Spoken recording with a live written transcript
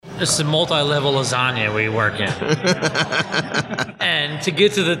It's a multi-level lasagna we work in. And to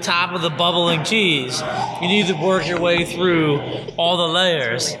get to the top of the bubbling cheese, you need to work your way through all the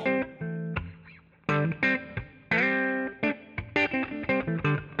layers.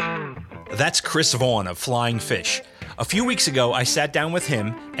 That's Chris Vaughn of Flying Fish. A few weeks ago, I sat down with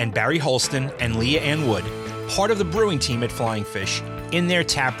him and Barry Holston and Leah Ann Wood, part of the brewing team at Flying Fish, in their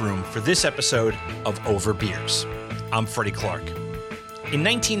tap room for this episode of Over Beers. I'm Freddie Clark. In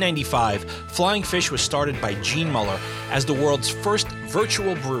 1995, Flying Fish was started by Gene Muller as the world's first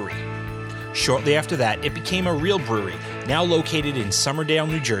virtual brewery. Shortly after that, it became a real brewery, now located in Somerdale,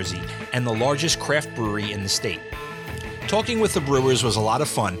 New Jersey, and the largest craft brewery in the state. Talking with the brewers was a lot of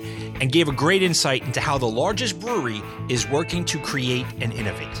fun and gave a great insight into how the largest brewery is working to create and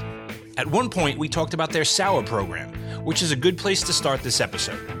innovate. At one point, we talked about their sour program, which is a good place to start this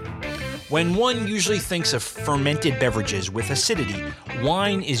episode. When one usually thinks of fermented beverages with acidity,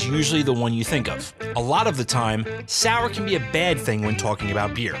 wine is usually the one you think of. A lot of the time, sour can be a bad thing when talking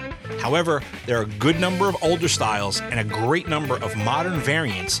about beer. However, there are a good number of older styles and a great number of modern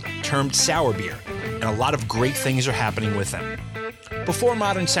variants termed sour beer, and a lot of great things are happening with them. Before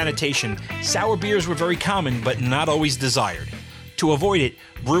modern sanitation, sour beers were very common but not always desired. To avoid it,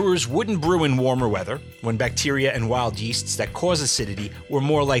 brewers wouldn't brew in warmer weather, when bacteria and wild yeasts that cause acidity were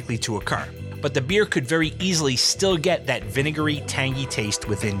more likely to occur. But the beer could very easily still get that vinegary, tangy taste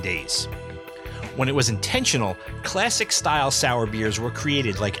within days. When it was intentional, classic-style sour beers were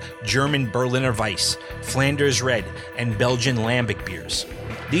created like German Berliner Weiss, Flanders Red, and Belgian Lambic beers.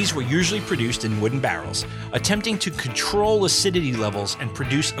 These were usually produced in wooden barrels, attempting to control acidity levels and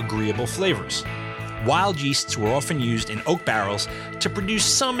produce agreeable flavors. Wild yeasts were often used in oak barrels to produce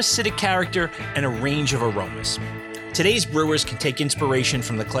some acidic character and a range of aromas. Today's brewers can take inspiration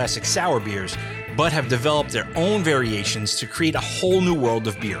from the classic sour beers, but have developed their own variations to create a whole new world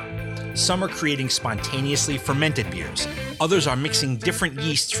of beer. Some are creating spontaneously fermented beers. Others are mixing different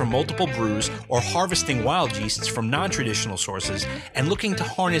yeasts from multiple brews or harvesting wild yeasts from non-traditional sources and looking to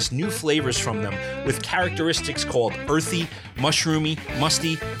harness new flavors from them with characteristics called earthy, mushroomy,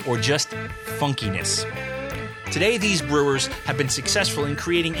 musty, or just funkiness. Today, these brewers have been successful in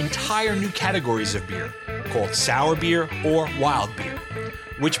creating entire new categories of beer called sour beer or wild beer.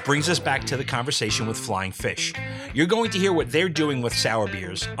 Which brings us back to the conversation with Flying Fish. You're going to hear what they're doing with sour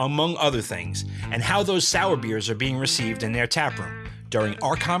beers, among other things, and how those sour beers are being received in their taproom during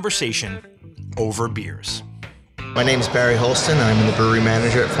our conversation over beers. My name is Barry Holston. I'm the brewery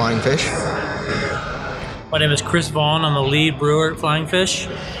manager at Flying Fish. My name is Chris Vaughn. I'm the lead brewer at Flying Fish.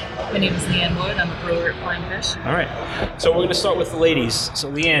 My name is Leanne Wood. I'm a brewer at Flying Fish. All right. So we're going to start with the ladies.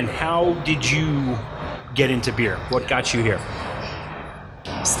 So Leanne, how did you get into beer? What got you here?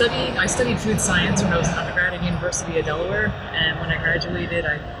 I studied food science when I was an undergrad at University of Delaware, and when I graduated,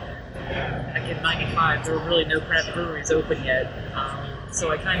 back in '95, there were really no craft breweries open yet.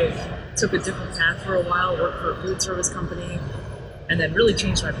 So I kind of took a different path for a while, worked for a food service company, and then really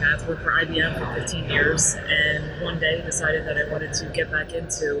changed my path, worked for IBM for 15 years, and one day decided that I wanted to get back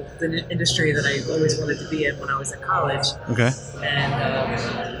into the industry that I always wanted to be in when I was at college. Okay. And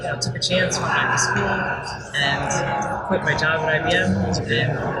took a chance, went back to school, and quit my job at IBM, and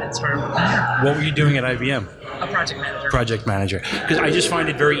started from there. What were you doing at IBM? A project manager. Project manager. Because I just find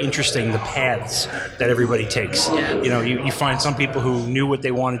it very interesting, the paths that everybody takes. Yeah. You know, you find some people who knew what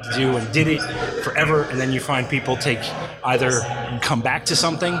they wanted to do and did it forever, and then you find people take either come back to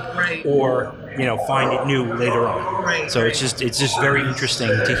something right. or, find it new later on. Right. So right. it's just very interesting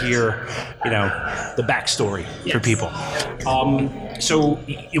to hear, the backstory yes. for people. So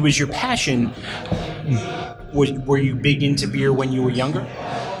it was your passion. Were you big into beer when you were younger?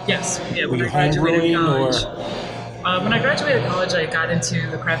 Yes. Yeah, Were when you I graduated homebrewing college. When I graduated college, I got into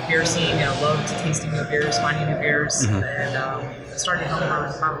the craft beer scene. Loved tasting new beers, finding new beers, Mm-hmm. and started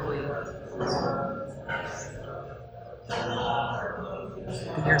homebrewing probably.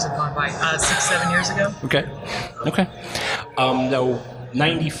 The years have gone by. 6-7 years ago. Okay. Now,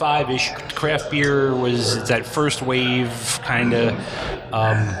 95-ish craft beer was that first wave kind of.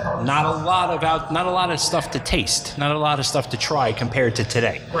 Not a lot of stuff to taste, not a lot of stuff to try compared to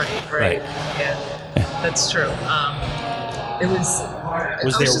today. Right. Yeah, that's true. It was.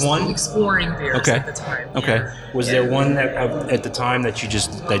 Was I there just one exploring beers at the time? Okay. Yeah. Was there one that at the time that you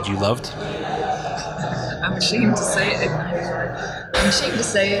loved? I'm ashamed to say it.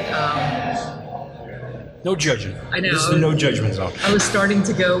 No judging. I know. This is the no judgment zone. I was starting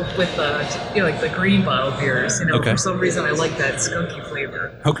to go with like the green bottle beers. Okay. For some reason I like that skunky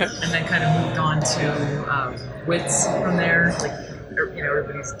flavor. Okay. And then kind of moved on to wits from there, like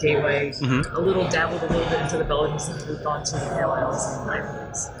everybody's gateway. A little dabbled a little bit into the Belgians and moved on to the pale ales and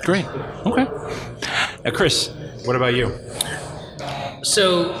IPAs. Great. Okay. Now, Chris, what about you?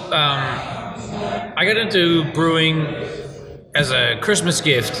 So, I got into brewing as a Christmas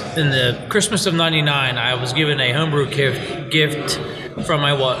gift. In the Christmas of '99, I was given a homebrew gift from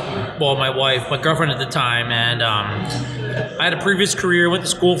my wife, my girlfriend at the time, and I had a previous career. Went to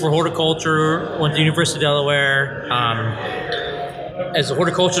school for horticulture. Went to the University of Delaware. As a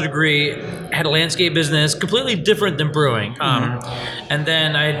horticulture degree, had a landscape business, completely different than brewing. And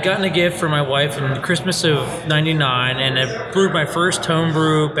then I had gotten a gift for my wife in Christmas of '99, and I brewed my first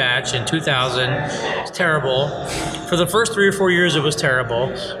homebrew batch in 2000. It was terrible. For the first 3 or 4 years, it was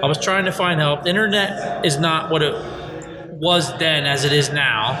terrible. I was trying to find help. The internet is not what it was then as it is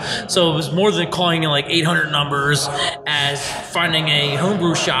now. So it was more than calling in like 800 numbers as finding a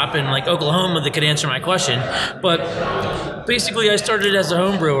homebrew shop in like Oklahoma that could answer my question. But basically I started as a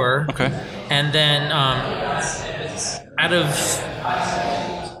home brewer. Okay. And then out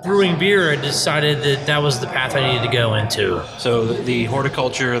of brewing beer, I decided that was the path I needed to go into. So the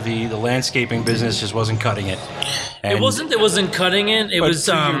horticulture, the landscaping business just wasn't cutting it. And It wasn't cutting it. It was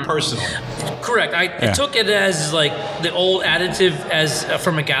for you personally. Correct. I took it as like the old additive as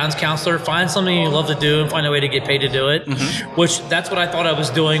from a guidance counselor: find something you love to do and find a way to get paid to do it. Which that's what I thought I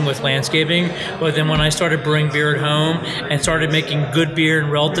was doing with landscaping. But then when I started brewing beer at home and started making good beer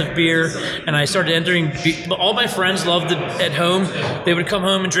and relative beer, and I started entering, all my friends loved it at home. They would come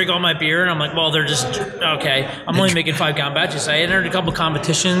home and drink all my beer, and I'm like, well, they're just okay. I'm only making 5-gallon batches. I entered a couple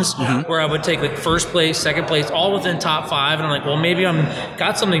competitions where I would take like first place, second place, all within top 5, and I'm like, well, maybe I'm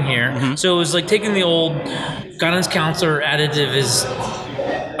got something here. So it was like taking the old guidance counselor additive is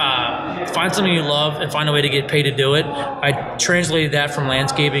find something you love and find a way to get paid to do it. I translated that from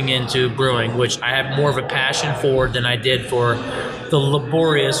landscaping into brewing, which I have more of a passion for than I did for the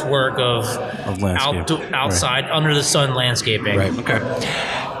laborious work of outside under the sun landscaping. Right. Okay.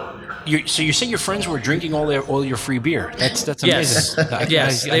 So you say your friends were drinking all your free beer. That's amazing.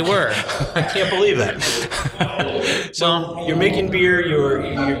 Yes, they were. I can't believe that. So you're making beer.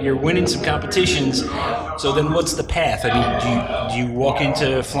 You're winning some competitions. So then, what's the path? I mean, do you walk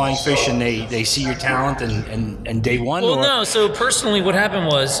into Flying Fish and they see your talent and day one? Well, no. So personally, what happened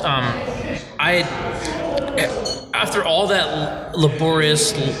was after all that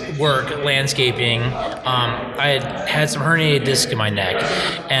laborious work, landscaping, I had some herniated disc in my neck,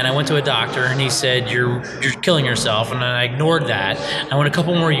 and I went to a doctor, and he said, "You're killing yourself," and I ignored that. I went a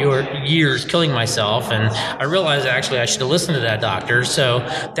couple more years killing myself, and I realized actually I should have listened to that doctor. So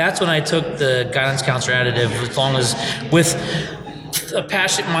that's when I took the guidance counselor additive, as long as with a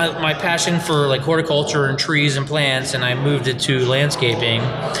passion, my passion for like horticulture and trees and plants, and I moved it to landscaping.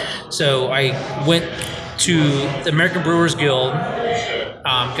 So I went to the American Brewers Guild,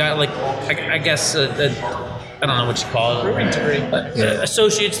 got like I guess I don't know what you call it, brewing degree,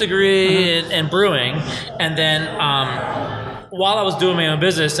 associate's degree in brewing, and then while I was doing my own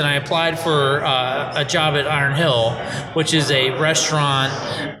business, and I applied for a job at Iron Hill, which is a restaurant,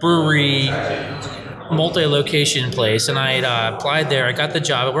 brewery, multi-location place, and I applied there. I got the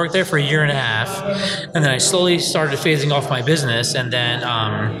job. I worked there for a year and a half, and then I slowly started phasing off my business, and then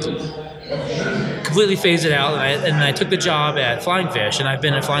completely phased it out, and I took the job at Flying Fish, and I've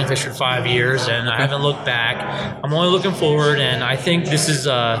been at Flying Fish for 5 years, and I haven't looked back. I'm only looking forward, and I think this is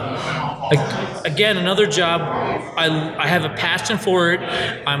again another job. I have a passion for it.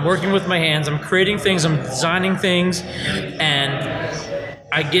 I'm working with my hands. I'm creating things. I'm designing things, and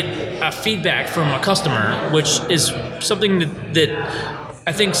I get feedback from a customer, which is something that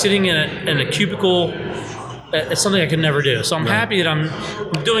I think sitting in a cubicle, it's something I could never do. So I'm happy that I'm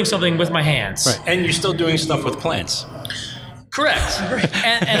doing something with my hands. Right. And you're still doing stuff with plants. Correct.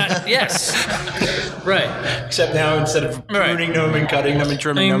 And yes. Right. Except now, instead of pruning them and cutting them and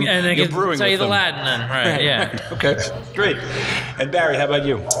trimming them, and you're brewing tell you with the them. Latin then. Right, yeah. Okay, great. And Barry, how about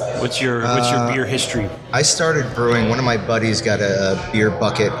you? What's your beer history? I started brewing. One of my buddies got a beer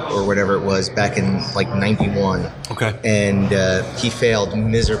bucket or whatever it was back in like '91. Okay. And he failed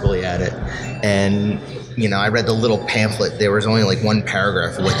miserably at it. And I read the little pamphlet. There was only like one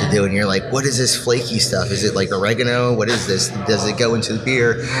paragraph of what to do, and you're like, what is this flaky stuff? Is it like oregano? What is this? Does it go into the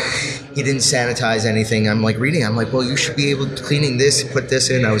beer? He didn't sanitize anything. I'm like reading. I'm like, well, you should be able to cleaning this, put this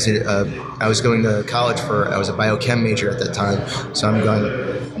in. I was going to college I was a biochem major at that time. So I'm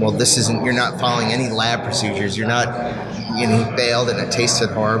going, well, this isn't, you're not following any lab procedures. You're not, he failed and it tasted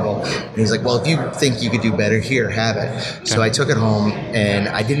horrible. And he's like, well, if you think you could do better, here, have it. Okay. So I took it home, and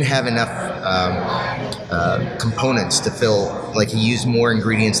I didn't have enough components to fill, like he used more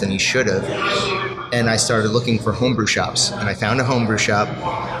ingredients than he should have. and I started looking for homebrew shops. And I found a homebrew shop,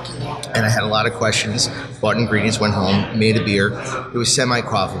 and I had a lot of questions. Bought ingredients, went home, made a beer. It was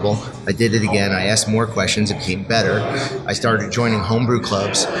semi-quaffable. I did it again. I asked more questions. It became better. I started joining homebrew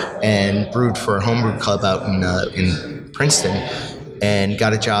clubs and brewed for a homebrew club out in Princeton, and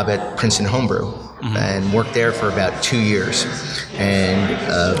got a job at Princeton Homebrew, and worked there for about 2 years,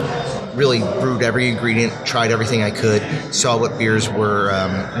 and really brewed every ingredient, tried everything I could, saw what beers were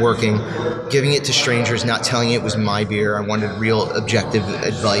working, giving it to strangers, not telling it was my beer. I wanted real objective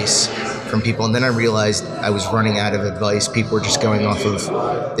advice from people, and then I realized I was running out of advice. People were just going off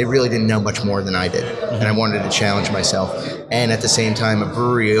of, they really didn't know much more than I did, and I wanted to challenge myself. And at the same time, a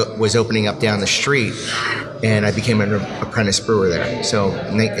brewery was opening up down the street, and I became an apprentice brewer there. So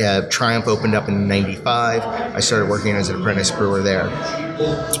Triumph opened up in '95. I started working as an apprentice brewer there.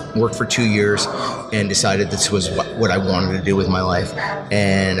 Worked for 2 years and decided this was what I wanted to do with my life.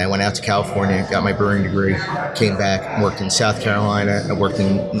 And I went out to California, got my brewing degree, came back, worked in South Carolina, I worked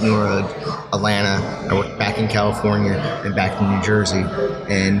in Atlanta, I worked back in California and back in New Jersey,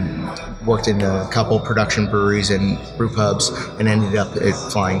 and worked in a couple production breweries and brew pubs, and ended up at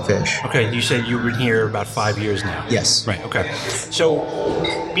Flying Fish. Okay, you said you've been here about 5 years now. Yes. Right, okay. So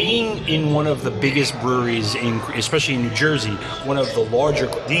being in one of the biggest breweries, especially in New Jersey, one of the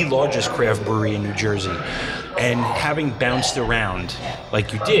largest craft brewery in New Jersey, and having bounced around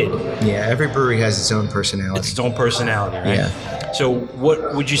like you did. Yeah, every brewery has its own personality. It's its own personality, right? Yeah. So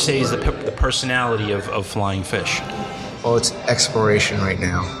what would you say is the personality of Flying Fish? Well, it's exploration right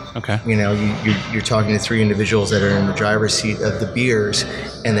now. Okay. You know, you're talking to three individuals that are in the driver's seat of the beers,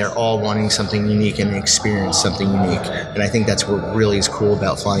 and they're all wanting something unique and experience something unique. And I think that's what really is cool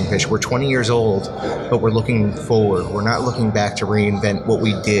about Flying Fish. We're 20 years old, but we're looking forward. We're not looking back to reinvent what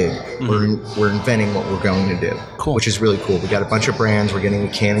we did. We're inventing what we're going to do, cool. Which is really cool. We got a bunch of brands. We're getting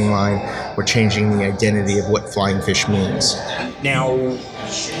a canning line. We're changing the identity of what Flying Fish means. Now,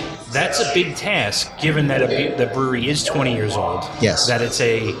 that's a big task, given that the brewery is 20 years old. Yes. That it's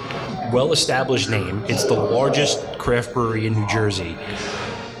a well-established name. It's the largest craft brewery in New Jersey.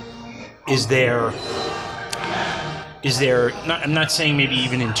 Is there, I'm not saying maybe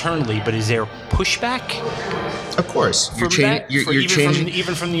even internally, but is there pushback? Of course.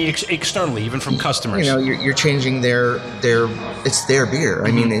 Even from the externally, even from customers. You know, you're changing it's their beer.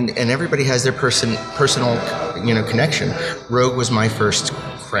 I mean, and everybody has their personal, connection. Rogue was my first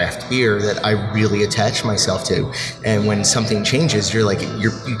craft beer that I really attached myself to, and when something changes, you're like,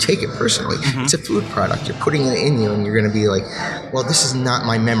 you take it personally. It's a food product. You're putting it in you, and you're going to be like, well, this is not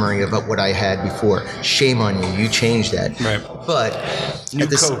my memory of what I had before. Shame on you. You changed that. Right. But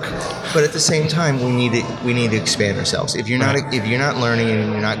But at the same time, we need to expand ourselves. If you're not learning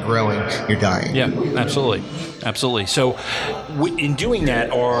and you're not growing, you're dying. Yeah, absolutely. So, in doing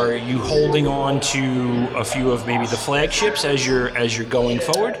that, are you holding on to a few of maybe the flagships as you're going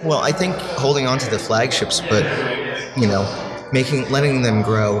forward? Well, I think holding on to the flagships, but letting them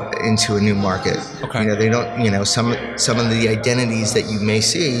grow into a new market. Okay. They don't. Some of the identities that you may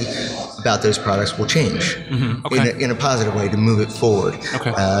see about those products will change in a positive way to move it forward.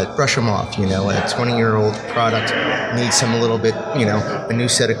 Okay. Brush them off. A 20-year-old product needs a little bit, a new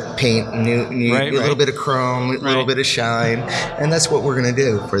set of paint, a little bit of chrome, a little bit of shine, and that's what we're going to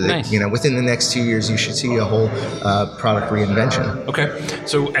do for the. Nice. Within the next 2 years, you should see a whole product reinvention. Okay.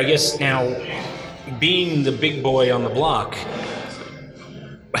 So I guess now, being the big boy on the block,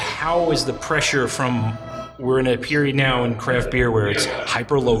 how is the pressure from? We're in a period now in craft beer where it's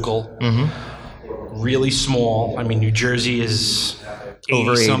hyper-local, really small. I mean, New Jersey is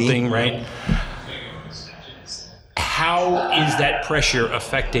over 80 something, right? How is that pressure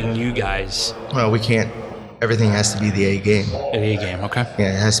affecting you guys? Well, we can't. Everything has to be the A game. A game, okay.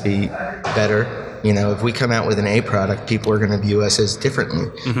 Yeah, it has to be better. If we come out with an A product, people are going to view us as differently.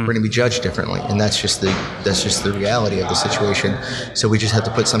 We're going to be judged differently, and that's just the reality of the situation. So we just have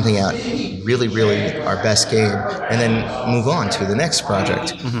to put something out, really, really our best game, and then move on to the next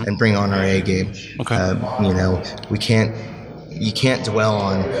project and bring on our A game. Okay. You can't dwell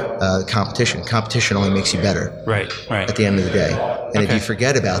on competition. Competition only makes you better. Right. At the end of the day, and if you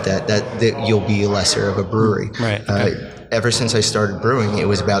forget about that you'll be lesser of a brewery. Right. Okay. Ever since I started brewing, it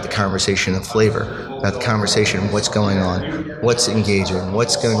was about the conversation of flavor, about the conversation of what's going on, what's engaging,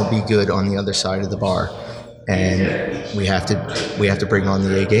 what's going to be good on the other side of the bar, and we have to bring on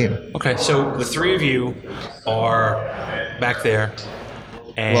the A game. Okay, so the three of you are back there.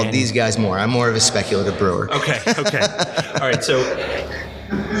 And well, these guys more. I'm more of a speculative brewer. Okay. All right, so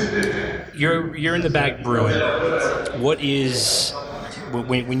you're in the back brewing. What is...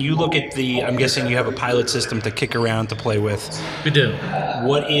 When you look at I'm guessing you have a pilot system to kick around to play with. We do.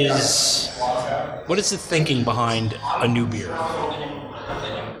 What is What is the thinking behind a new beer?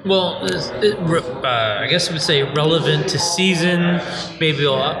 Well, I guess I would say relevant to season, maybe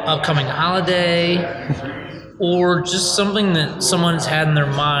an upcoming holiday, or just something that someone's had in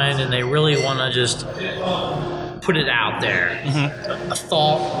their mind and they really want to just put it out there. A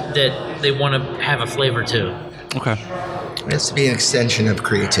thought that they want to have a flavor to. Okay. It has to be an extension of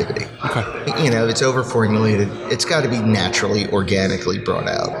creativity. Okay. You know, if it's over-formulated, it's got to be naturally, organically brought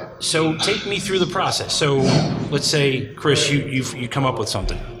out. So take me through the process. So let's say, Chris, you come up with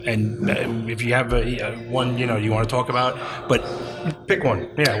something, and if you have one, you want to talk about, but pick one.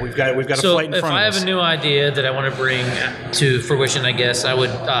 Yeah, we've got a flight in front of us. So if I have a new idea that I want to bring to fruition, I guess I would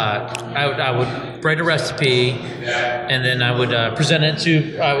write a recipe, and then I would present it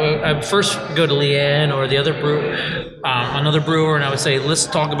to. I would first go to Leanne or the other another brewer, and I would say, let's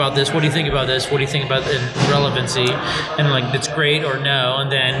talk about this. What do you think about this? What do you think about the relevancy? And like, it's great or no.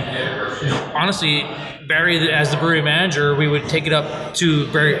 And then, honestly, Barry, as the brewery manager, we would take it up to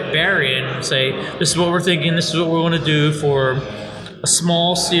Barry and say, this is what we're thinking. This is what we want to do for a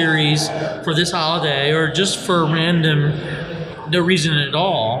small series for this holiday, or just for random, no reason at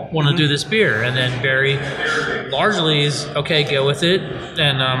all, want to do this beer. And then Barry largely is, okay, go with it.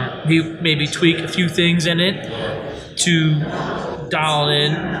 And he maybe tweak a few things in it to dial it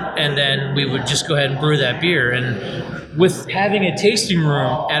in, and then we would just go ahead and brew that beer. And with having a tasting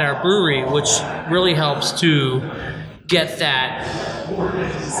room at our brewery, which really helps to get that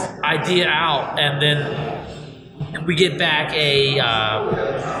idea out, and then we get back an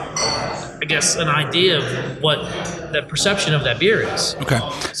idea of what the perception of that beer is. Okay.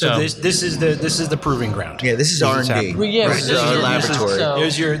 So this is the proving ground. Yeah, this is R&D. This is our laboratory.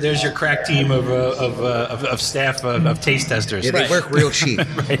 There's your crack team of staff of taste testers. Yeah, they work real cheap.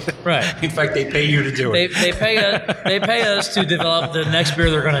 Right. In fact, they pay you to do it. They pay us to develop the next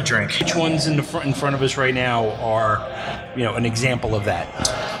beer they're going to drink. Which ones in front of us right now are, an example of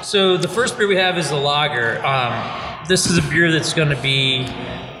that? So the first beer we have is the lager. This is a beer that's going to be.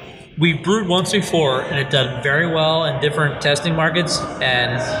 We brewed once before, and it done very well in different testing markets.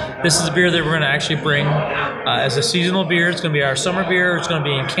 And this is a beer that we're going to actually bring as a seasonal beer. It's going to be our summer beer. It's going to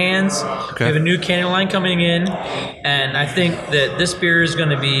be in cans. Okay. We have a new canning line coming in, and I think that this beer is going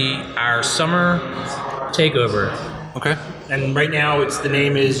to be our summer takeover. Okay. And right now, the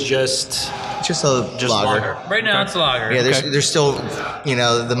name is just lager. Right now, it's lager. Yeah, there's still,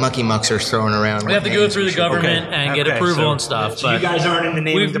 the mucky mucks are thrown around. We have to go through the government and get approval and stuff. So you guys aren't in the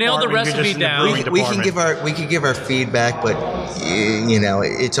naming we've nailed the recipe down. We can give our feedback, but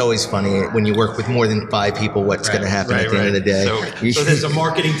it's always funny when you work with more than 5 people. What's going to happen at the end of the day? So there's a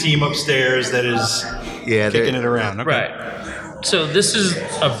marketing team upstairs that is kicking it around. Okay. Right. So this is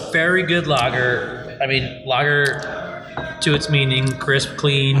a very good lager. I mean, lager to its meaning, crisp,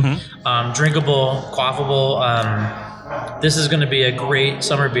 clean, drinkable, quaffable. This is going to be a great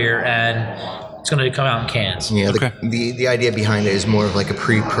summer beer, and it's going to come out in cans. Yeah, the idea behind it is more of like a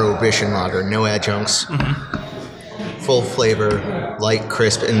pre-prohibition lager, no adjuncts, full flavor, light,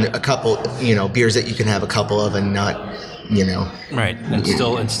 crisp, and a couple, beers that you can have a couple of and not, right, and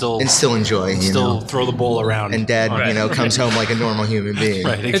still enjoy, still throw the ball around, and Dad, comes home like a normal human being.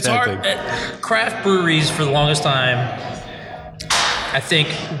 Right, exactly. It's hard. Craft breweries for the longest time, I think,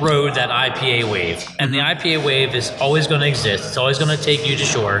 rode that IPA wave. And the IPA wave is always going to exist. It's always going to take you to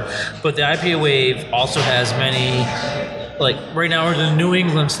shore. But the IPA wave also has many, like right now we're the New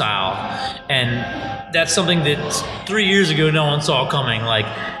England style. And that's something that 3 years ago no one saw coming. Like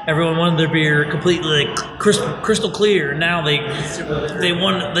everyone wanted their beer completely like crystal clear. Now they'll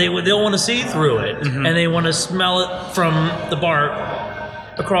want to see through it. And they want to smell it from the bar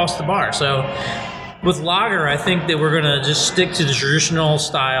across the bar. So with lager, I think that we're going to just stick to the traditional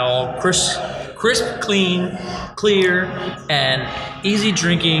style, crisp, clean, clear, and easy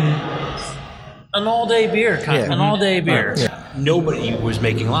drinking, an all-day beer, an all-day beer. Yeah. Nobody was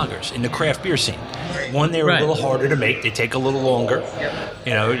making lagers in the craft beer scene. One, they were a little harder to make. They take a little longer.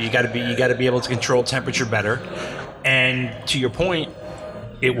 You got to be able to control temperature better. And to your point,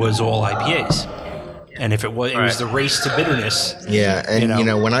 it was all IPAs. And if it was the race to bitterness. Yeah,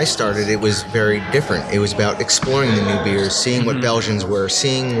 and when I started, it was very different. It was about exploring the new beers, seeing what Belgians were,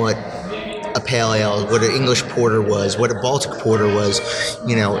 seeing what a pale ale, what an English porter was, what a Baltic porter was.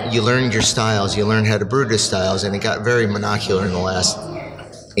 You learned your styles, you learned how to brew the styles, and it got very monocular in the last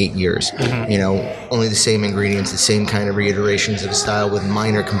 8 years. Only the same ingredients, the same kind of reiterations of the style with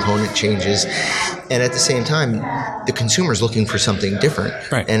minor component changes. And at the same time, the consumer's looking for something different.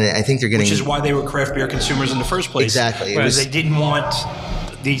 Right. And I think they're getting... Which is why they were craft beer consumers in the first place. Exactly. Because they didn't want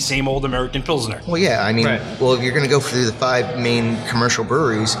the same old American Pilsner. Well, yeah, I mean, Right. well, if you're going to go through the 5 main commercial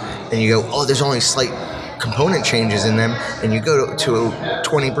breweries and you go, oh, there's only slight component changes in them, and you go to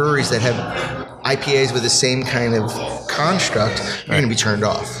 20 breweries that have IPAs with the same kind of construct, you're going to be turned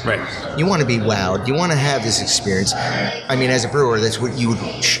off. Right. You want to be wowed. You want to have this experience. I mean, as a brewer, that's what you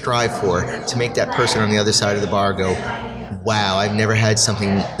would strive for, to make that person on the other side of the bar go, wow, I've never had something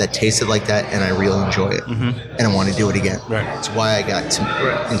that tasted like that, and I really enjoy it, and I want to do it again. Right. That's why I got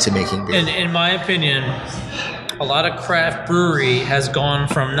into making beer. And in my opinion, a lot of craft brewery has gone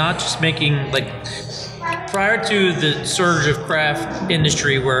from not just making, like, prior to the surge of craft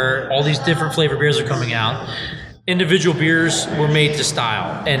industry where all these different flavor beers are coming out, individual beers were made to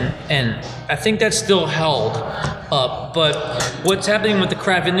style, and I think that's still held up. But what's happening with the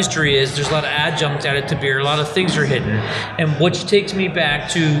craft industry is there's a lot of adjuncts added to beer, a lot of things are hidden, and which takes me back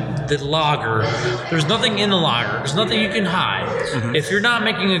to the lager. There's nothing in the lager. There's nothing you can hide. If you're not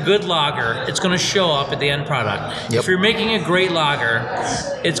making a good lager, it's going to show up at the end product. Yep. If you're making a great lager,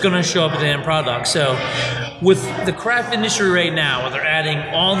 it's going to show up at the end product. So with the craft industry right now, where they're adding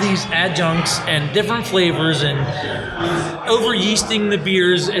all these adjuncts and different flavors and over yeasting the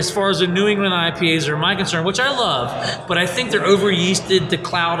beers, as far as the New England IPAs are my concern, which I love, but I think they're over yeasted to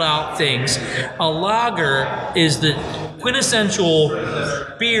cloud out things. A lager is the quintessential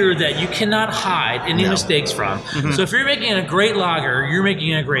beer that you cannot hide any mistakes from. So if you're making a great lager, you're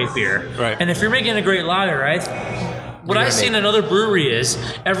making a great beer. Right. And if you're making a great lager, what I've seen in other brewery is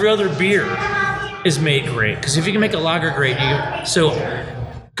every other beer is made great. Because if you can make a lager great,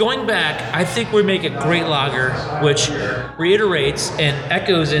 going back, I think we make a great lager, which reiterates and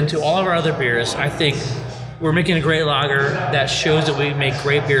echoes into all of our other beers. I think we're making a great lager that shows that we make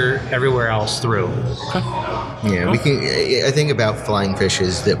great beer everywhere else through. Yeah, we can. I think about Flying Fish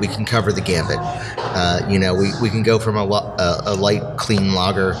is that we can cover the gambit. We can go from a light, clean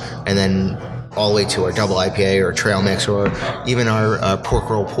lager, and then all the way to our double IPA or trail mix or even our pork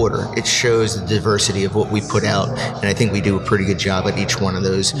roll porter. It shows the diversity of what we put out, and I think we do a pretty good job at each one of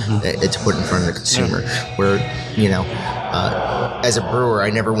those to put in front of the consumer. Where, as a brewer, I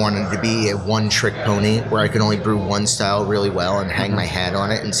never wanted to be a one-trick pony where I could only brew one style really well and hang my hat on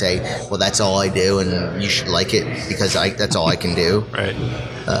it and say, well, that's all I do, and you should like it because that's all I can do.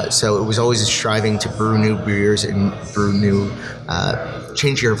 Right. So it was always striving to brew new beers and brew new,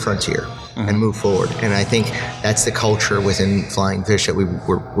 change your frontier and move forward. And I think that's the culture within Flying Fish that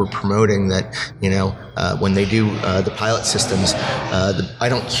we're promoting, that, when they do the pilot systems, I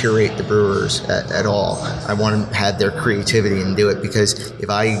don't curate the brewers at all. I want to have their creativity and do it, because if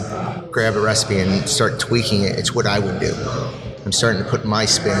I grab a recipe and start tweaking it, it's what I would do. I'm starting to put my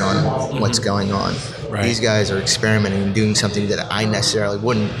spin on what's going on. Right. These guys are experimenting and doing something that I necessarily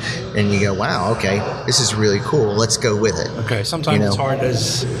wouldn't, and you go, wow, okay, this is really cool, let's go with it. Okay, sometimes it's hard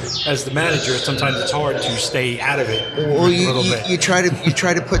as the manager, sometimes it's hard to stay out of it Well, a little bit. you try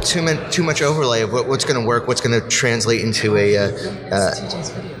to put too much overlay of what's going to work, what's going to translate into an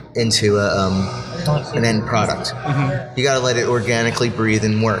end product. You got to let it organically breathe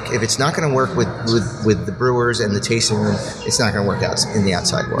and work. If it's not going to work with the brewers and the tasting room, it's not going to work out in the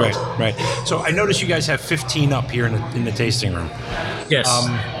outside world. Right. So I noticed you guys have 15 up here in the tasting room. Yes.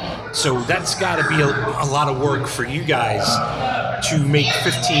 So that's got to be a lot of work for you guys to make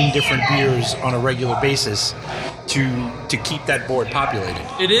 15 different beers on a regular basis to keep that board populated.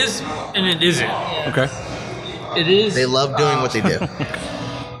 It is, and it isn't. Okay. It is. They love doing what they do.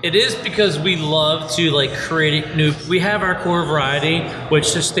 It is because we love to create new. We have our core variety, which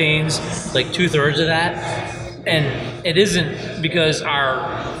sustains 2/3 of that, and it isn't because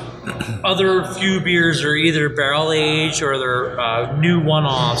our other few beers are either barrel aged or they're new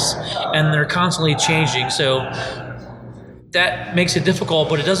one-offs, and they're constantly changing. So that makes it difficult,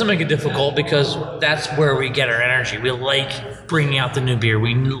 but it doesn't make it difficult because that's where we get our energy. We like bringing out the new beer.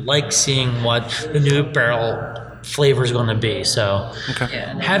 We like seeing what the new barrel flavor is going to be. So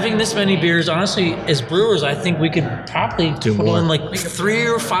having this many beers, honestly, as brewers, I think we could probably Do put more. on 3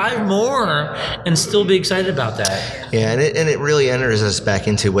 or 5 more and still be excited about that. Yeah, and it really enters us back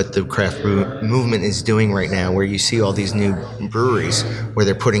into what the craft brew movement is doing right now, where you see all these new breweries where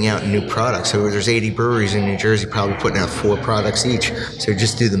they're putting out new products. So there's 80 breweries in New Jersey probably putting out 4 products each. So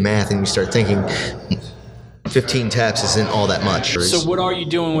just do the math and you start thinking 15 taps isn't all that much. So what are you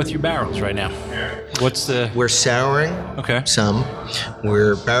doing with your barrels right now? What's the... We're souring Okay. some.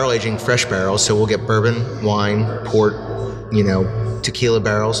 We're barrel aging fresh barrels, so we'll get bourbon, wine, port, tequila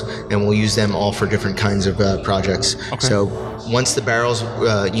barrels, and we'll use them all for different kinds of projects. Okay. So once the barrels,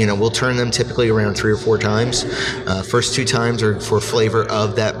 we'll turn them typically around 3 or 4 times. First 2 times are for flavor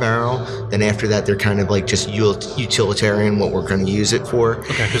of that barrel. Then after that, they're kind of like just utilitarian, what we're going to use it for.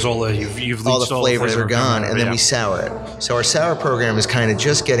 Okay, because you've All the leached flavors are gone, and then yeah. we sour it. So our sour program is kind of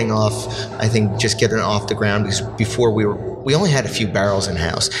just getting off the ground, because before we only had a few barrels in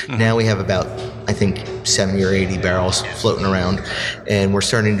house. Mm-hmm. Now we have about, I think, 70 or 80 barrels floating around, and we're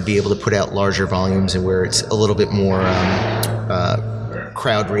starting to be able to put out larger volumes and where it's a little bit more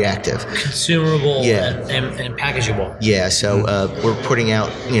crowd reactive. Consumable Yeah. and packageable. Yeah, so we're putting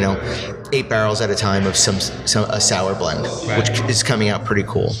out 8 barrels at a time of a sour blend, which is coming out pretty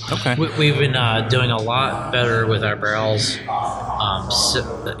cool. Okay. We've been doing a lot better with our barrels,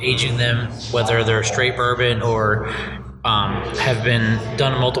 aging them, whether they're straight bourbon or have been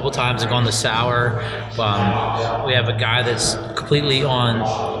done multiple times and gone to sour. We have a guy that's completely on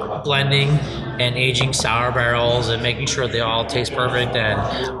blending and aging sour barrels and making sure they all taste perfect. And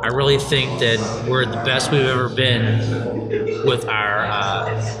I really think that we're the best we've ever been with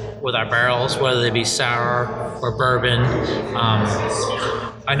our barrels, whether they be sour or bourbon.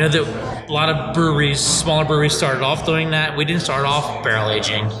 I know that a lot of breweries, smaller breweries, started off doing that. We didn't start off barrel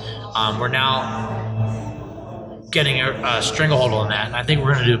aging. We're now getting a stranglehold on that, and I think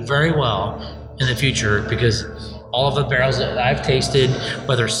we're going to do very well in the future, because all of the barrels that I've tasted,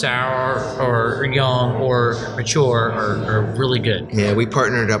 whether sour or young or mature, are really good. Yeah, we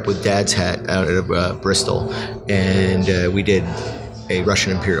partnered up with Dad's Hat out of Bristol, and we did a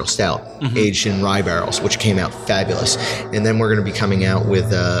Russian Imperial Stout aged in rye barrels, which came out fabulous. And then we're going to be coming out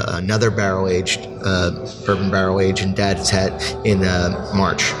with another barrel-aged, bourbon barrel-aged in Dad's Hat in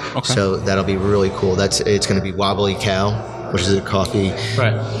March. Okay. So that'll be really cool. It's going to be Wobbly Cow, which is a coffee,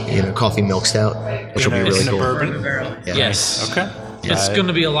 coffee milk stout, which will be really It's in a cool. bourbon? Yeah. Yes. Okay. It's going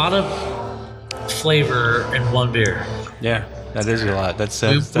to be a lot of flavor in one beer. Yeah, that is a lot. That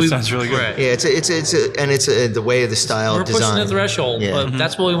sounds really good. Right. Yeah, it's the way of the style We're design. pushing the threshold, Yeah. but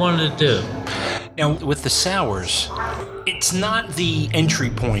that's what we wanted to do. Now, with the sours, it's not the entry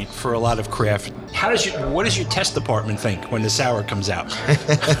point for a lot of craft. What does your test department think when the sour comes out?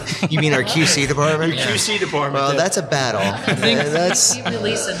 You mean our QC department? QC department. Well, that's a battle. We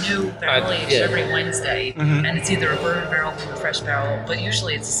release a new barrel age every Wednesday, and it's either a bourbon barrel or a fresh barrel, but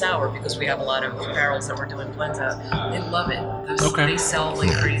usually it's a sour because we have a lot of barrels that we're doing blends out. They love it. They sell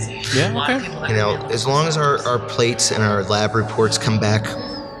like crazy. Yeah, A lot of okay. people that as long as our plates and our lab reports come back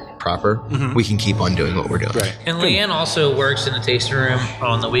proper, we can keep on doing what we're doing. Right. And Leanne also works in the tasting room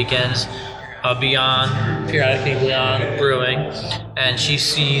on the weekends, periodically Beyond Brewing, and she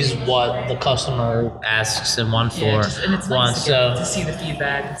sees what the customer asks and wants for. And it's nice to see the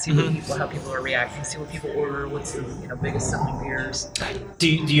feedback and see how people are reacting, see what people order, what's the biggest selling beers. Do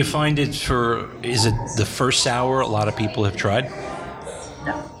you find is it the first sour a lot of people have tried?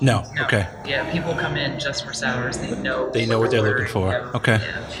 No. Okay. Yeah, people come in just for sours. They know what they're looking for. Yeah. Okay.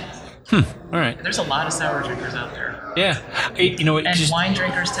 Yeah. All right. And there's a lot of sour drinkers out there. Yeah. And wine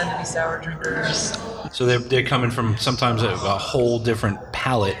drinkers tend to be sour drinkers. So they're coming from sometimes a whole different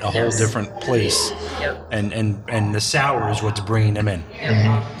palate, a whole different place. Yep. And the sour is what's bringing them in.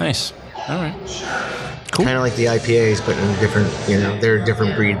 Nice. All right. Cool. Kind of like the IPAs, but in a different, they're a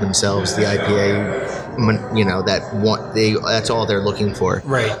different breed themselves. The IPA, that's all they're looking for.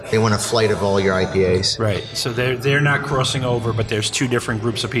 Right. They want a flight of all your IPAs. Right. So they're not crossing over, but there's 2 different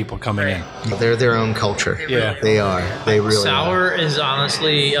groups of people coming in. They're their own culture. Yeah. They are. They really Sour are. is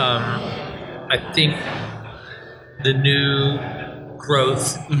honestly, I think, the new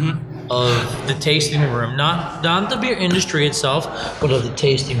growth of the tasting room, not the beer industry itself, but of the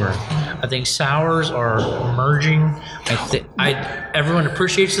tasting room. I think sours are emerging. Everyone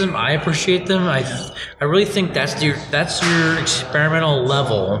appreciates them. I appreciate them. I really think that's your experimental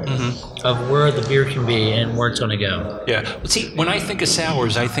level of where the beer can be and where it's going to go. Yeah. See, when I think of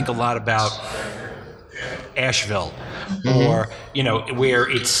sours, I think a lot about Asheville, or where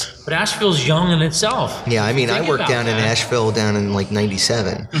it's. But Asheville's young in itself. Yeah, I mean, I Think worked about down in that. Asheville down in like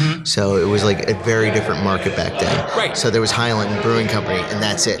 '97, so it was like a very different market back then. Right. So there was Highland Brewing Company, and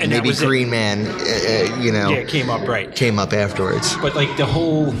that's it. And that maybe was it. Green Man, Yeah, it came up right. came up afterwards. But like the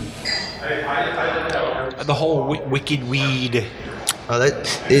whole Wicked Weed. Oh,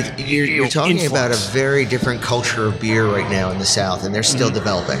 you're talking about a influx. very different culture of beer right now in the South, and they're still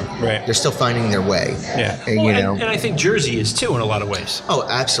developing. Right. They're still finding their way. Yeah. And, And I think Jersey is too in a lot of ways. Oh,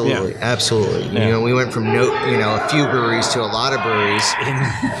 absolutely, absolutely. Yeah. We went from a few breweries to a lot of breweries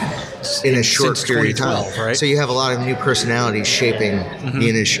in a short Since period of 2012, time. right? So you have a lot of new personalities shaping the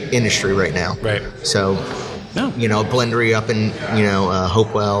industry right now. Right. So No. You know, Blendery up in,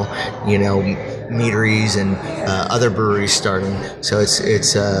 Hopewell, Meaderies and other breweries starting. So it's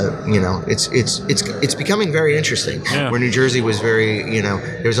becoming very interesting. Yeah. Where New Jersey was very,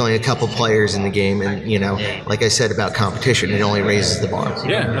 there's only a couple players in the game, and like I said about competition, it only raises the bar.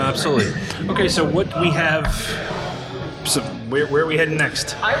 Yeah, no, absolutely. Okay, so what we have. So where are we heading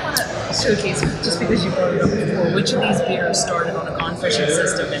next? I want to showcase, just because you brought it up before, which of these beers started on a gone fishing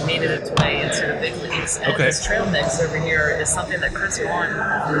system and made it its way into the big leagues. And Okay. this trail mix over here is something that Chris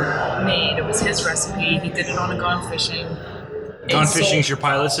Vaughn made. It was his recipe. He did it on a gone fishing. Gone Fishing's your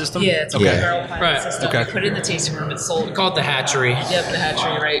pilot system? Yeah, it's a Okay. barrel pilot Right. system. Okay. We put it in the tasting room. It sold. Call it the hatchery. Yep, the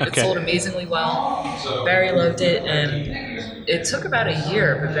hatchery, right. Okay. It sold amazingly well. Barry loved it, and it took about a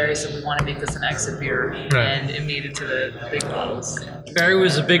year, but Barry said we want to make this an exit beer, Right. and it made it to the big bottles. Barry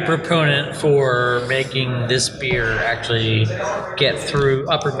was a big proponent for making this beer actually get through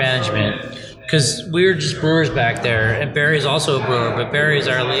upper management. Because we were just brewers back there, and Barry's also a brewer, but Barry's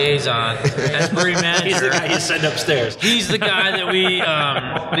our liaison as brewery manager. He's the guy you send upstairs. He's the guy that we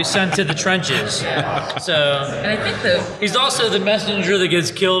sent to the trenches. So And I think the he's also the messenger that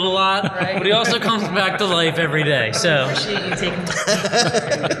gets killed a lot, Right. but he also comes back to life every day. So appreciate you taking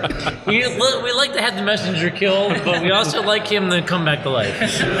we like to have the messenger killed, but we also like him to come back to life.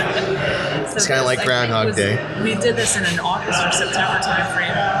 It's kinda like Groundhog Day. We did this in an August or September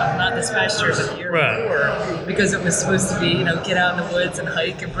timeframe, not this past year, but the year Right. before, because it was supposed to be, get out in the woods and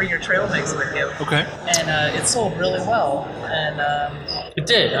hike and bring your trail mix with you. Okay. And it sold really well. And It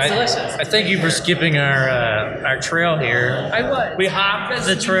did. It's delicious. I thank you for skipping our trail here. I was. We hopped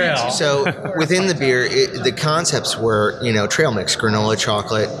the trail. So within the beer, the concepts were, trail mix, granola,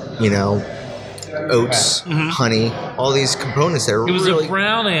 chocolate, oats, honey, all these components that are It was really a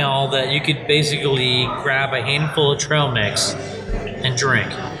brown ale that you could basically grab a handful of trail mix and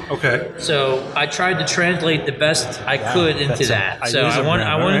drink. Okay. So I tried to translate the best I could into that. it So is a I wanted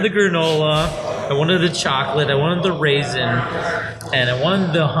brown, the granola, I wanted the chocolate, I wanted the raisin, and I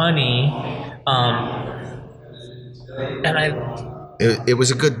wanted the honey. And it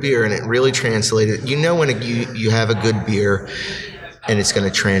was a good beer, and it really translated. When you have a good beer and it's going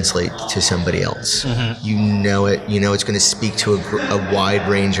to translate to somebody else. You know it. It's going to speak to a wide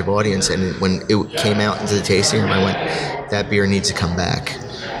range of audience. And when it came out into the tasting room, I went, that beer needs to come back.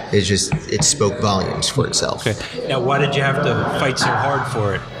 It spoke volumes for itself. Okay. Now, why did you have to fight so hard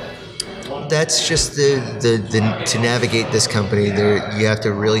for it? That's just to navigate this company. You have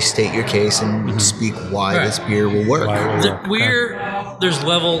to really state your case and speak why Right. this beer will work.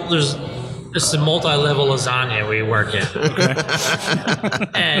 It's a multi-level lasagna we work in.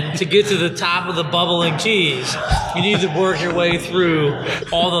 And to get to the top of the bubbling cheese, you need to work your way through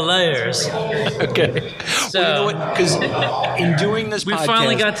all the layers. Okay. So Well, you know what? Because in doing this we podcast,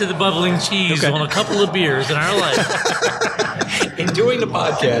 finally got to the bubbling cheese Okay. on a couple of beers in our life. in doing the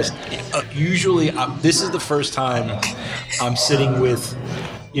podcast, usually this is the first time I'm sitting with,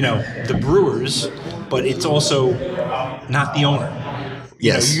 the brewers, but it's also not the owner.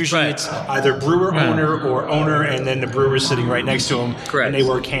 Yes. Usually Right. it's either brewer Right. owner, and then the brewer's sitting right next to him. Correct. And they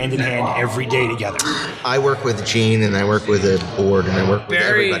work hand in hand every day together. I work with Gene, and I work with a board, and I work with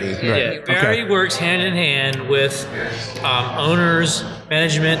Barry, everybody. Barry works hand in hand with owners,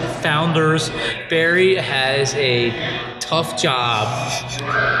 management, founders. Barry has a tough job.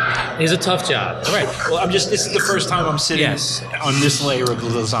 He has a tough job. All right. Well, this is the first time I'm sitting Yes. on this layer of the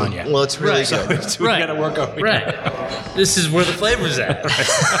lasagna. Well, it's really Right. good. So we got to work over here. Right. This is where the flavor's at.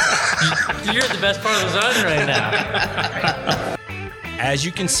 You're at the best part of lasagna right now. As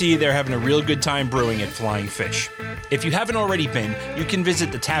you can see, they're having a real good time brewing at Flying Fish. If you haven't already been, you can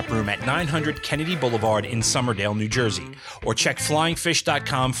visit the tap room at 900 Kennedy Boulevard in Somerdale, New Jersey, or check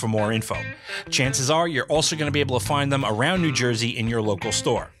flyingfish.com for more info. Chances are you're also going to be able to find them around New Jersey in your local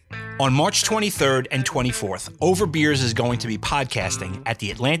store. On March 23rd and 24th, Over Beers is going to be podcasting at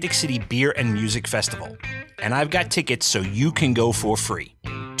the Atlantic City Beer and Music Festival. And I've got tickets so you can go for free.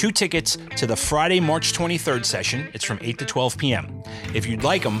 2 tickets to the Friday, March 23rd session. It's from 8 to 12 p.m. If you'd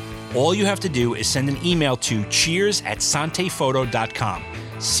like them, all you have to do is send an email to cheers@santephoto.com.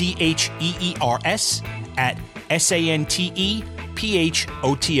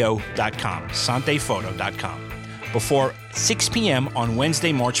 cheers@santephoto.com. santephoto.com. Before 6 p.m. on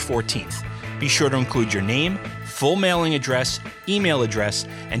Wednesday, March 14th. Be sure to include your name, full mailing address, email address,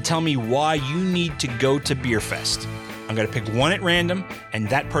 and tell me why you need to go to Beerfest. I'm going to pick one at random, and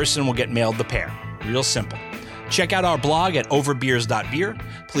that person will get mailed the pair. Real simple. Check out our blog at overbeers.beer.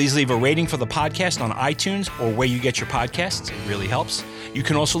 Please leave a rating for the podcast on iTunes or where you get your podcasts. It really helps. You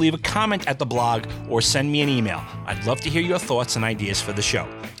can also leave a comment at the blog or send me an email. I'd love to hear your thoughts and ideas for the show.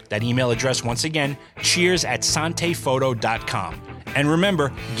 That email address, once again, cheers@santefoto.com. And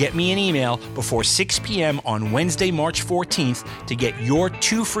remember, get me an email before 6 p.m. on Wednesday, March 14th to get your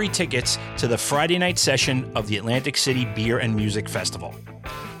 2 free tickets to the Friday night session of the Atlantic City Beer and Music Festival.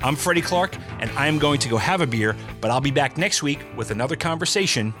 I'm Freddie Clark, and I'm going to go have a beer, but I'll be back next week with another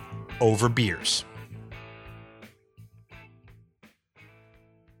conversation over beers.